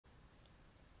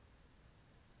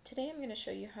Today I'm going to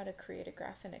show you how to create a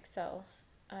graph in Excel.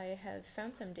 I have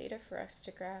found some data for us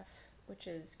to graph, which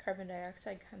is carbon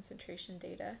dioxide concentration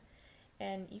data,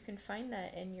 and you can find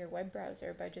that in your web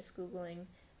browser by just googling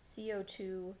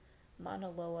CO2 Mauna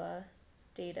Loa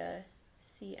data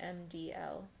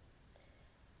CMDL.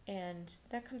 And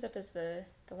that comes up as the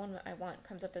one I want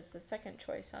comes up as the second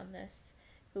choice on this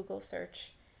Google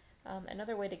search.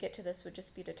 Another way to get to this would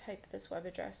just be to type this web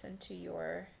address into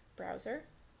your browser.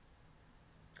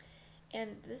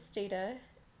 And this data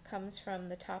comes from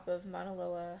the top of Mauna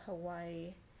Loa,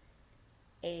 Hawaii,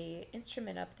 an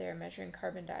instrument up there measuring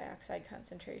carbon dioxide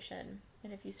concentration.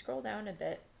 And if you scroll down a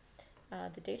bit,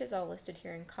 the data is all listed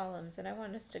here in columns, and I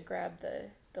want us to grab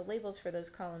the labels for those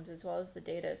columns as well as the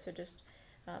data. So just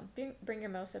bring your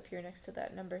mouse up here next to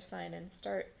that number sign and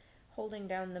start holding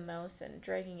down the mouse and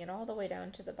dragging it all the way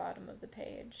down to the bottom of the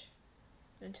page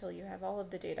until you have all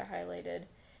of the data highlighted.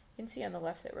 You can see on the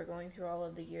left that we're going through all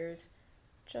of the years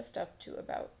just up to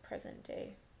about present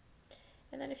day.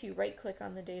 And then if you right click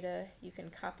on the data, you can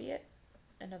copy it.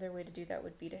 Another way to do that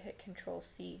would be to hit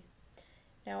Control-C.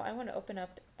 Now I want to open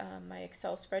up my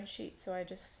Excel spreadsheet, so I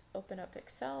just open up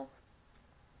Excel.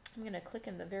 I'm going to click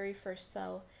in the very first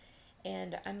cell,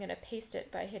 and I'm going to paste it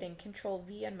by hitting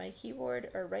Control-V on my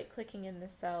keyboard or right clicking in the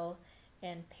cell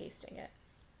and pasting it.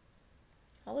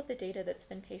 All of the data that's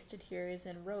been pasted here is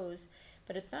in rows,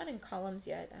 but it's not in columns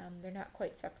yet. They're not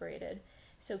quite separated.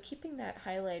 So keeping that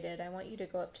highlighted, I want you to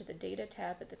go up to the Data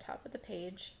tab at the top of the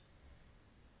page,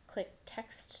 click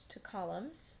Text to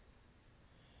Columns,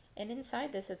 and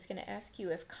inside this it's going to ask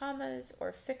you if commas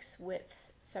or fixed width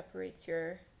separates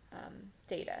your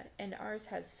data, and ours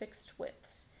has fixed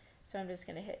widths. So I'm just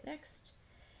going to hit Next.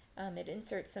 It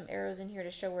inserts some arrows in here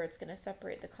to show where it's going to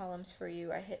separate the columns for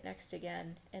you. I hit Next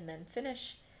again and then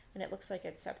Finish, and it looks like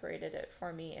it separated it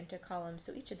for me into columns,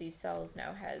 so each of these cells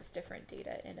now has different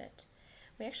data in it.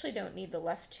 We actually don't need the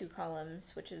left two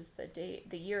columns, which is the day,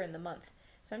 the year, and the month.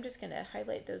 So I'm just going to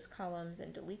highlight those columns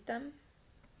and delete them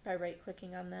by right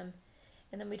clicking on them.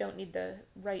 And then we don't need the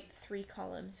right three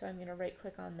columns, so I'm going to right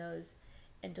click on those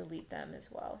and delete them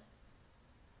as well.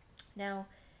 Now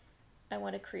I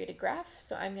want to create a graph,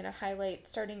 so I'm going to highlight,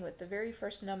 starting with the very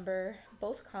first number,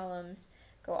 both columns,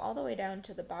 go all the way down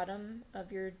to the bottom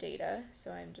of your data.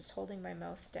 So I'm just holding my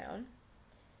mouse down.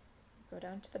 Go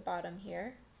down to the bottom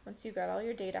here. Once you've got all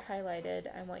your data highlighted,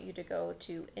 I want you to go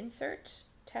to Insert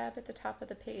tab at the top of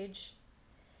the page,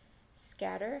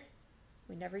 Scatter.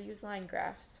 We never use line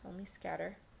graphs, only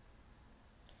scatter.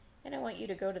 And I want you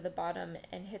to go to the bottom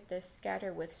and hit this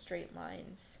Scatter with Straight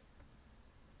Lines.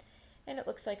 And it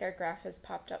looks like our graph has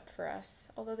popped up for us,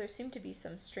 although there seem to be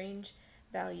some strange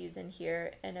values in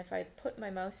here, and if I put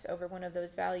my mouse over one of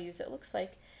those values, it looks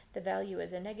like the value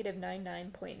is a negative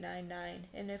 99.99,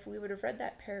 and if we would have read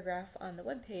that paragraph on the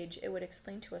web page, it would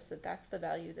explain to us that that's the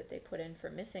value that they put in for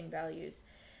missing values.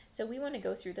 So we want to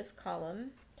go through this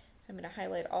column. So I'm going to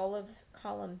highlight all of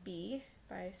column B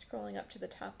by scrolling up to the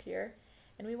top here,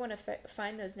 and we want to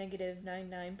find those negative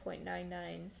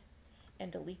 99.99s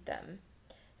and delete them.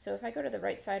 So if I go to the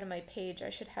right side of my page,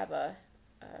 I should have a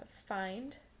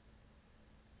Find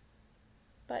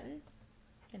button,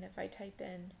 and if I type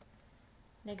in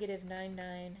negative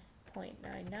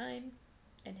 99.99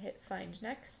 and hit Find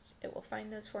Next, it will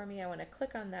find those for me. I want to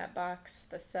click on that box,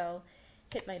 the cell,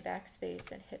 hit my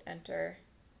backspace and hit Enter,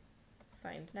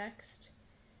 Find Next,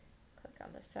 click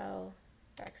on the cell,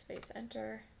 backspace,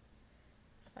 Enter,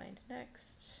 Find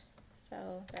Next,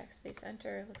 cell, backspace,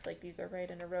 Enter. Looks like these are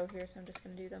right in a row here, so I'm just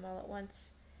going to do them all at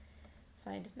once.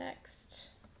 Find Next.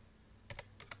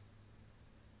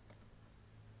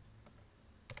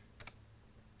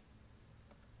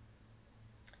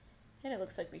 And it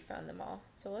looks like we found them all.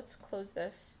 So let's close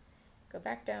this, go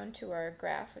back down to our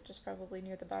graph, which is probably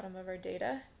near the bottom of our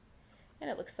data. And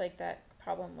it looks like that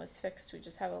problem was fixed. We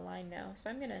just have a line now.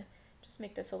 So I'm going to just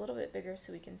make this a little bit bigger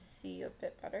so we can see a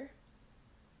bit better.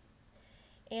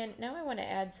 And now I want to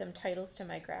add some titles to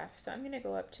my graph. So I'm going to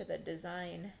go up to the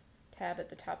Design tab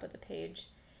at the top of the page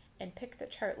and pick the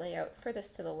chart layout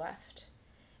furthest to the left.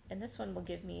 And this one will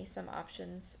give me some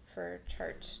options for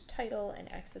chart title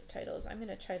and axis titles. I'm going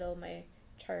to title my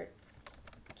chart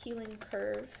Keeling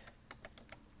Curve.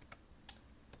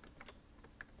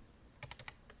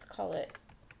 Let's call it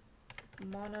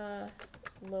Mauna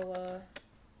Loa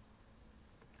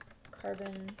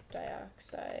Carbon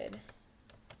Dioxide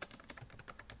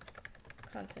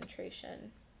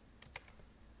Concentration.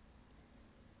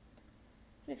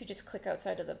 And if you just click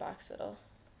outside of the box, it'll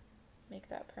make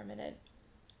that permanent.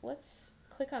 Let's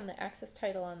click on the axis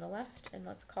title on the left, and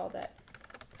let's call that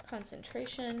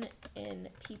concentration in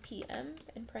ppm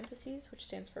in parentheses, which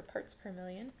stands for parts per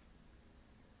million.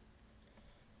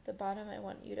 The bottom, I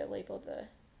want you to label the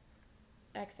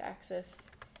x-axis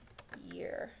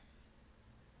year.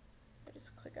 I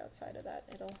just click outside of that,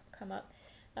 it'll come up.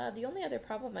 The only other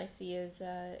problem I see is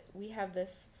we have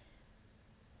this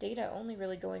data only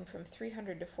really going from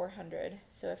 300 to 400.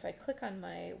 So if I click on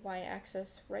my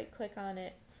y-axis, right-click on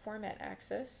it, format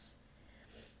axis,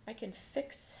 I can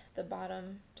fix the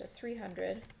bottom to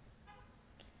 300.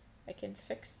 I can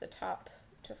fix the top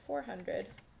to 400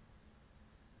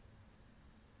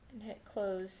 and hit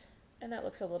close, and that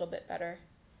looks a little bit better.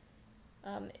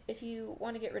 If you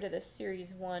want to get rid of this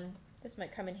series 1, this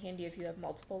might come in handy if you have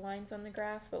multiple lines on the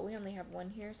graph, but we only have one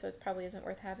here, so it probably isn't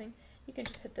worth having. You can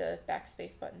just hit the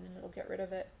backspace button and it'll get rid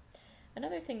of it.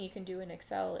 Another thing you can do in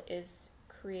Excel is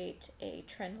create a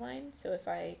trend line. So if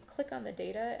I click on the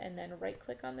data and then right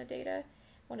click on the data,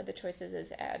 one of the choices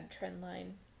is add trend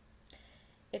line.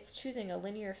 It's choosing a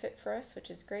linear fit for us,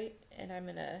 which is great, and I'm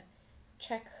going to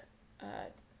check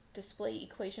display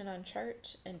equation on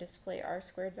chart and display r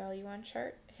squared value on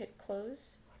chart, hit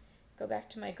close, go back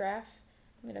to my graph.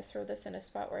 I'm going to throw this in a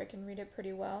spot where I can read it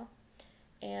pretty well.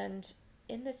 And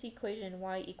in this equation,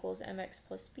 y equals mx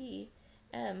plus b,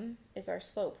 m is our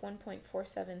slope,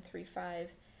 1.4735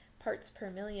 parts per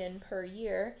million per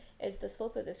year is the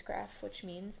slope of this graph, which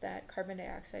means that carbon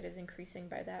dioxide is increasing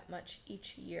by that much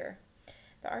each year.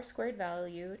 The r squared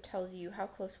value tells you how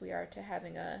close we are to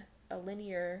having a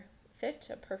linear fit,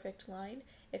 a perfect line.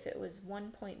 If it was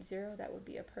 1.0, that would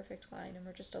be a perfect line, and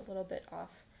we're just a little bit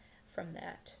off from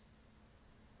that.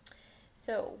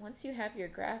 So once you have your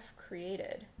graph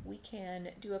created, we can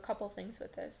do a couple things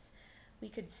with this. We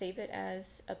could save it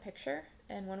as a picture,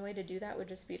 and one way to do that would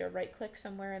just be to right click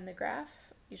somewhere in the graph,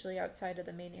 usually outside of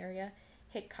the main area,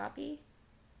 hit copy,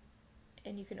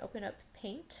 and you can open up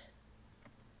Paint.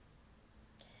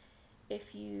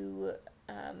 If you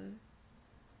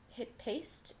hit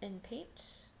paste in Paint,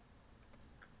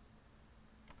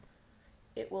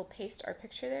 it will paste our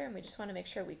picture there, and we just want to make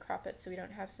sure we crop it so we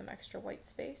don't have some extra white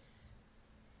space.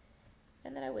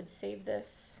 And then I would save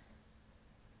this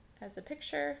as a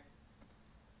picture.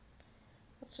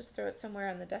 Let's just throw it somewhere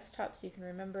on the desktop so you can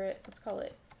remember it. Let's call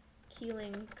it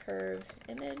Keeling curve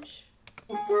image.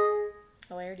 Oh,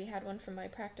 I already had one from my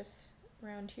practice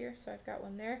round here, so I've got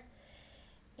one there.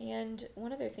 And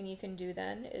one other thing you can do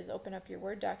then is open up your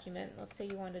Word document. Let's say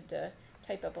you wanted to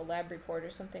type up a lab report or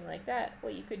something like that.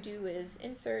 What you could do is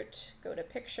insert, go to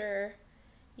picture,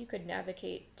 you could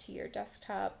navigate to your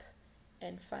desktop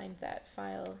and find that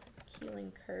file,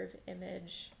 Keeling curve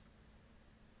image,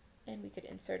 and we could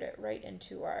insert it right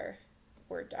into our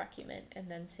Word document and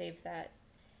then save that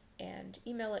and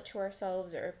email it to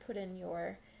ourselves or put in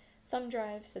your thumb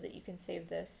drive so that you can save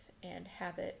this and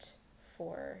have it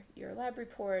for your lab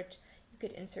report. You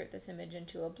could insert this image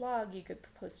into a blog, you could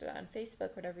post it on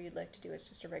Facebook, whatever you'd like to do. It's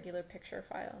just a regular picture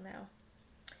file now.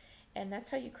 And that's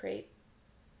how you create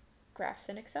graphs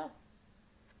in Excel.